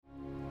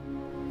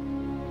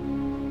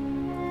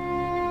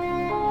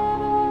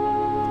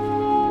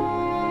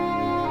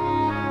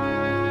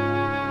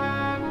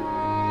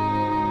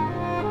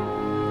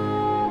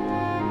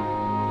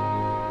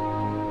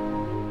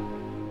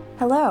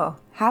Hello,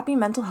 happy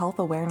Mental Health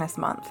Awareness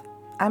Month.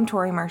 I'm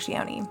Tori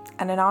Marchioni,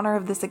 and in honor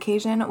of this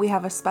occasion, we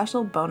have a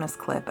special bonus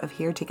clip of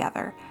Here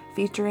Together,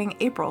 featuring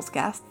April's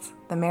guests,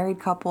 the married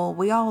couple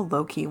we all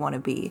low-key want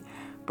to be,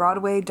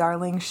 Broadway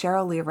darling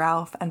Sheryl Lee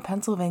Ralph and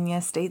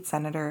Pennsylvania State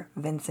Senator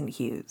Vincent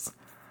Hughes.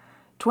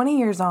 20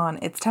 years on,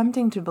 it's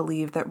tempting to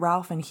believe that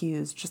Ralph and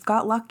Hughes just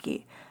got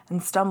lucky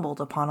and stumbled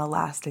upon a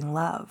lasting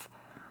love.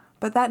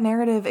 But that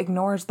narrative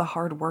ignores the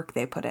hard work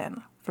they put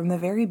in, from the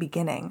very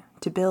beginning,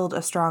 to build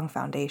a strong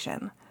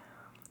foundation.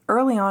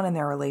 Early on in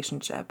their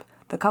relationship,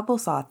 the couple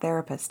saw a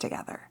therapist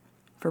together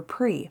for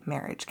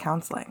pre-marriage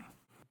counseling.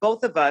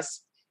 Both of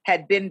us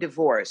had been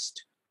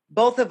divorced.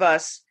 Both of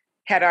us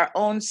had our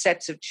own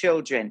sets of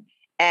children.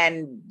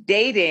 And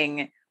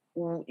dating,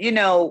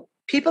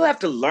 people have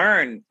to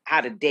learn how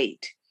to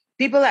date.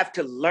 People have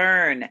to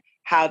learn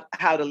how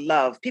to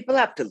love. People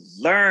have to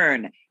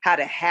learn how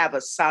to have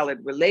a solid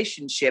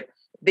relationship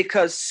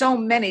because so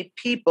many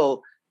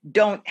people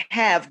don't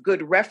have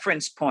good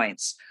reference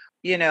points.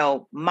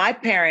 My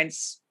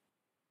parents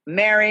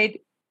married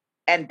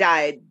and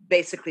died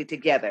basically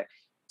together.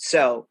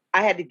 So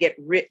I had to get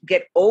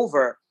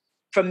over,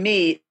 for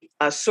me,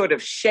 a sort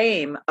of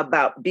shame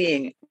about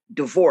being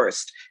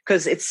divorced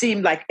because it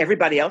seemed like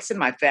everybody else in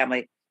my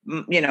family,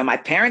 my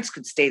parents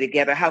could stay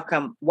together.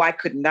 Why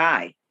couldn't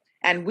I?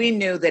 And we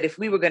knew that if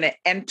we were going to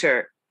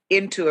enter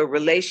into a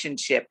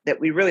relationship that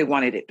we really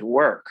wanted it to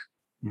work.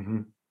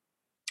 Mm-hmm.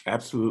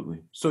 Absolutely.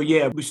 So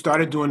we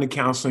started doing the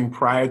counseling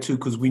prior to,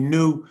 because we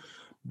knew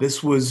there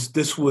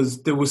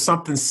was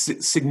something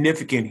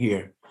significant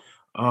here.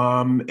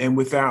 And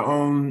with our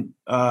own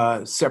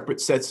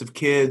separate sets of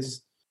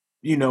kids,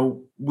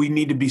 we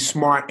need to be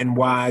smart and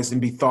wise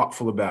and be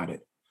thoughtful about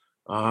it.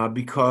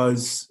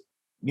 Because,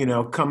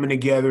 coming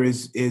together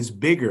is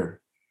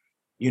bigger,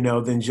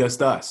 than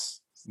just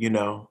us,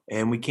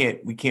 and we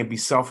can't be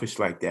selfish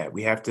like that.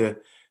 We have to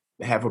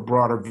have a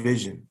broader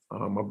vision,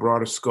 a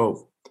broader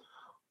scope.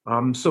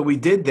 So we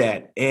did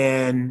that.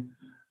 And,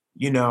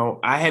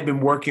 I had been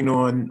working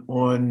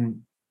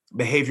on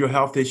behavioral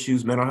health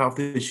issues, mental health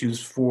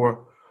issues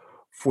for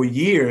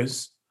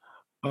years,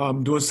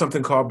 doing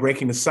something called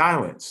Breaking the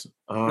Silence.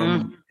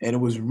 And it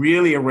was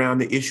really around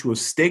the issue of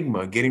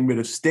stigma, getting rid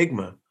of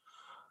stigma.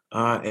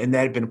 And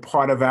that had been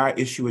part of our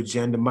issue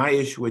agenda, my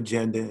issue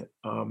agenda,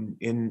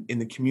 in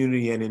the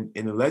community and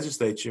in the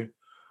legislature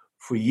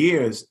for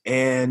years.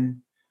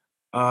 And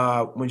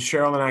when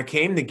Sheryl and I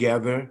came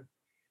together,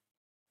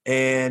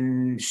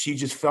 and she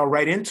just fell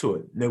right into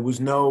it. There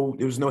was no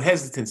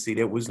hesitancy.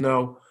 There was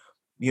no,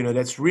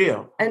 that's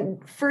real.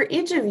 And for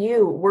each of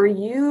you, were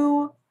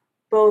you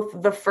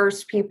both the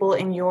first people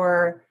in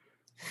your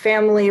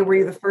family? Were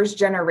you the first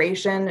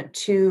generation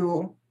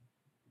to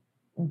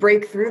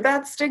break through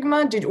that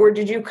stigma?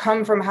 Did you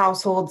come from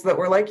households that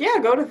were like, yeah,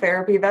 go to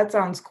therapy, that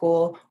sounds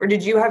cool? Or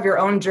did you have your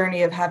own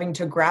journey of having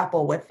to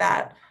grapple with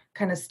that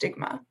kind of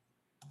stigma?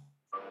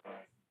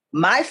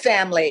 My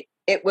family,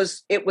 it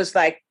was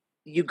like,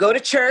 you go to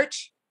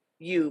church,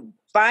 you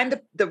find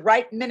the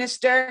right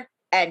minister,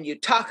 and you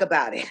talk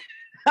about it.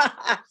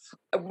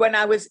 When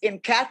I was in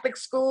Catholic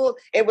school,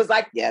 it was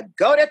like, you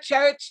go to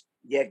church,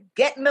 you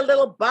get in a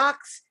little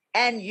box,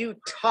 and you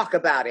talk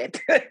about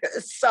it.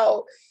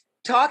 So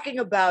talking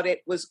about it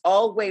was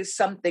always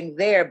something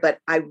there, but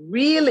I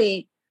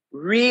really,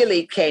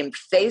 really came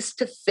face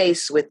to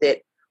face with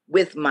it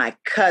with my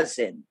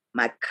cousin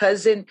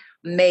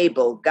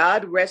Mabel,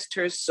 God rest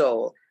her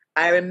soul.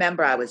 I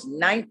remember I was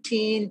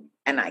 19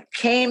 and I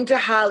came to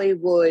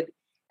Hollywood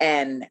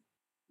and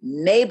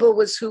Mabel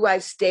was who I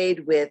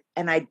stayed with.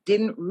 And I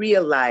didn't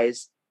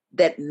realize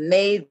that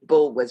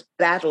Mabel was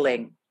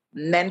battling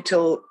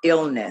mental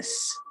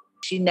illness.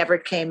 She never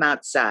came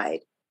outside.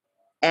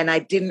 And I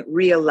didn't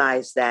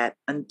realize that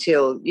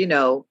until,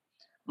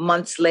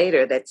 months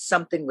later that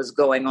something was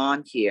going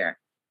on here.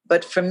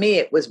 But for me,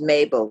 it was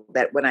Mabel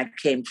that when I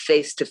came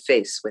face to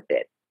face with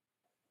it.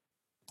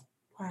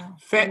 Wow.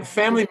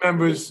 Family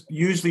members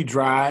usually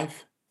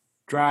drive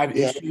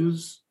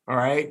issues, all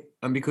right,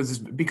 because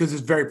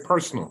it's very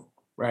personal,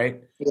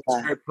 right? Yeah.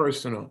 It's very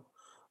personal,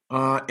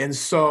 and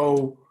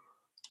so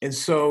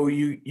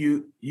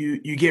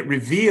you get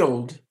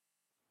revealed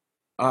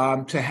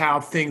to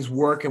how things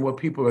work and what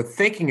people are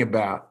thinking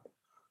about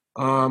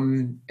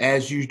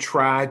as you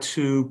try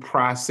to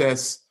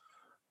process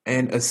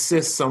and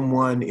assist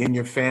someone in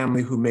your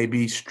family who may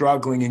be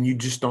struggling and you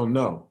just don't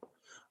know.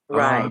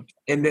 Right.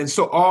 And then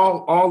so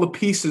all the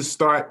pieces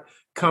start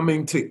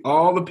coming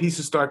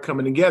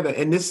together.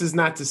 And this is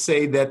not to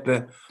say that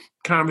the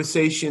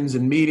conversations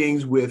and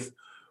meetings with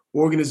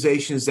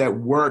organizations that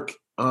work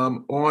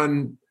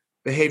on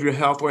behavioral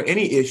health or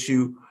any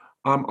issue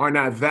are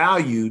not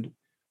valued.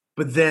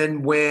 But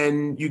then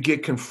when you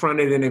get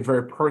confronted in a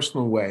very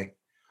personal way,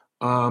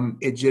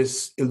 it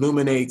just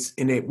illuminates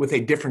with a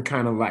different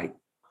kind of light.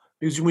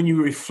 Because when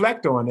you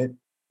reflect on it,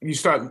 you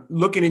start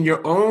looking in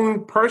your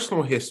own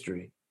personal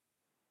history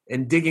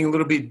and digging a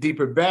little bit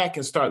deeper back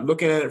and start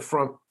looking at it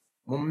from,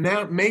 well,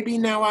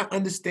 now I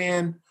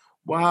understand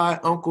why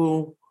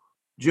Uncle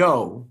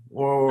Joe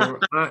or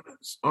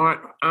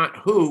Aunt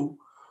who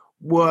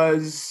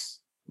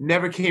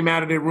never came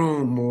out of their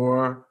room,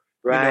 or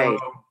Right.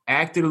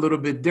 acted a little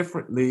bit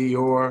differently,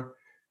 or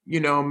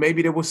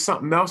maybe there was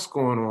something else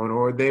going on,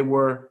 or they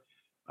were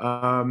they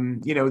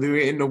were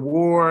in the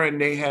war and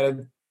they had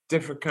a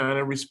different kind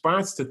of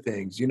response to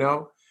things,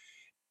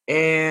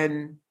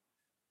 and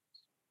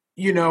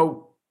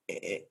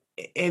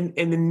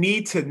and the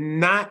need to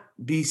not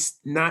be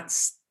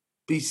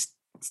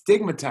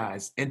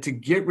stigmatized, and to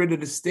get rid of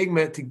the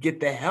stigma, to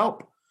get the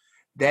help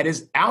that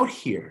is out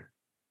here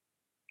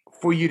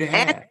for you to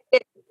have.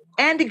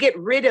 And to get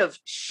rid of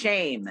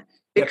shame,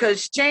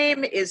 because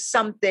shame is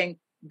something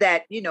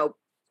that,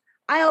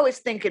 I always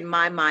think in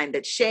my mind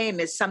that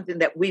shame is something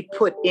that we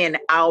put in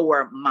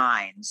our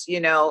minds,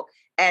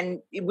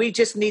 and we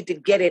just need to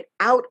get it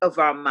out of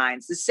our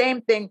minds. The same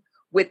thing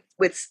with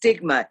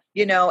stigma,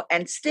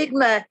 and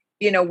stigma,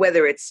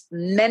 whether it's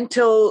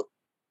mental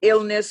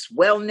illness,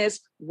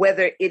 wellness,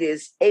 whether it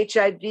is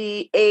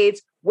HIV,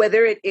 AIDS,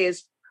 whether it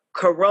is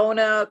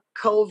Corona,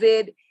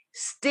 COVID,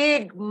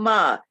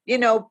 stigma.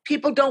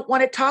 People don't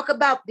want to talk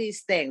about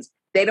these things.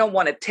 They don't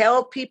want to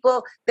tell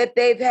people that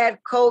they've had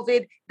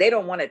COVID. They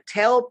don't want to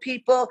tell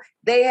people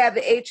they have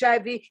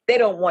HIV. They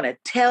don't want to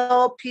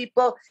tell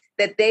people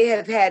that they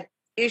have had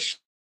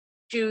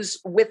issues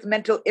with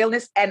mental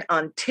illness. And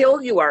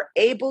until you are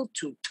able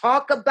to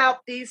talk about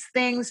these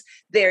things,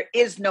 there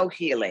is no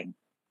healing.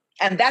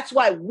 And that's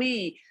why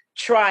we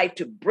try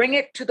to bring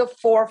it to the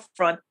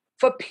forefront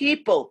for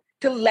people,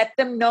 to let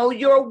them know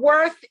you're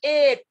worth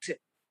it.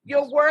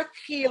 You're worth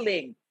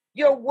healing.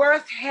 You're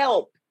worth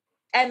help.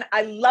 And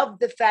I love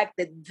the fact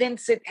that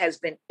Vincent has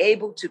been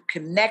able to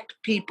connect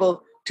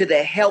people to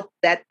the help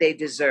that they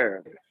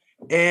deserve.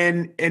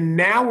 And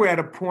now we're at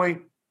a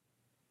point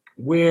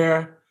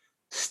where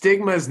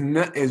stigma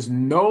is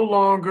no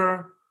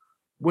longer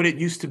what it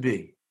used to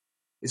be.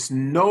 It's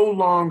no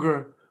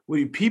longer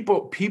what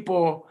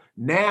people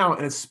now,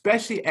 and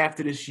especially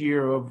after this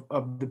year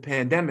of the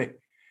pandemic,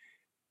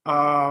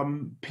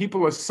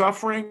 people are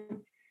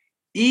suffering.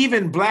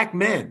 Even Black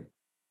men,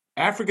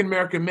 African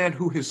American men,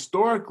 who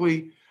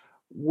historically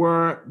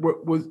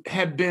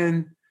have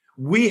been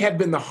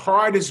the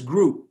hardest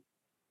group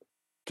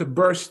to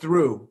burst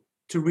through,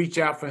 to reach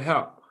out for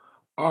help,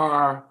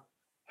 are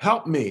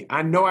help me.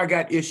 I know I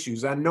got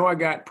issues. I know I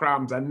got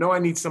problems. I know I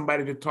need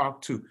somebody to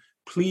talk to.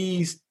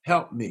 Please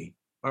help me.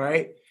 All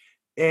right.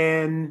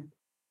 And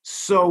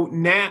so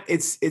now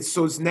it's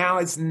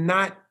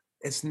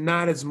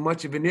not as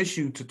much of an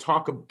issue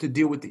to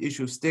deal with the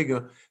issue of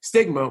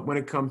stigma when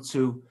it comes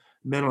to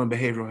mental and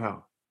behavioral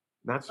health.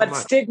 Not so much.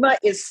 But stigma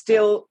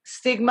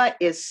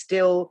is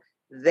still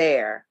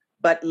there.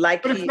 But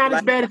it's not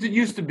as bad as it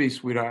used to be,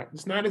 sweetheart.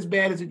 It's not as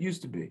bad as it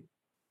used to be.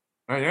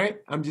 All right?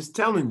 I'm just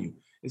telling you,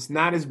 it's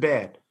not as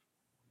bad.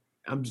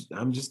 I'm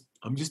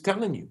just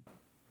telling you.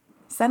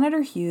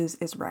 Senator Hughes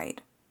is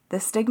right. The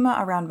stigma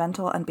around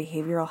mental and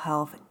behavioral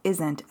health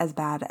isn't as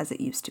bad as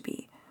it used to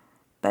be.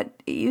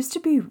 But it used to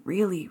be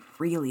really,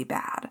 really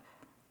bad.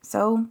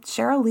 So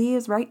Cheryl Lee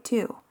is right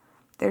too.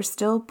 There's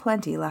still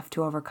plenty left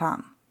to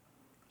overcome.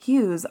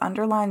 Hughes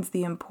underlines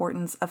the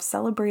importance of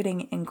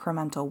celebrating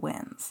incremental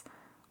wins,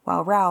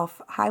 while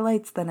Ralph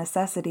highlights the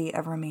necessity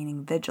of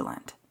remaining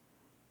vigilant.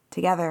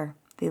 Together,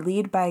 they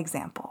lead by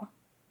example.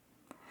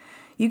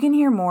 You can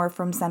hear more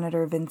from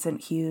Senator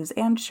Vincent Hughes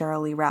and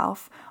Cheryl Lee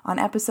Ralph on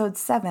episode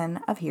 7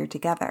 of Here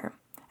Together,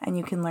 and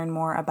you can learn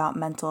more about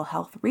mental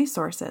health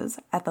resources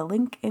at the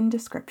link in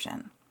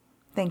description.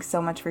 Thanks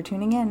so much for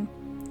tuning in.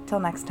 Till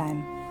next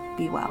time,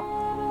 be well.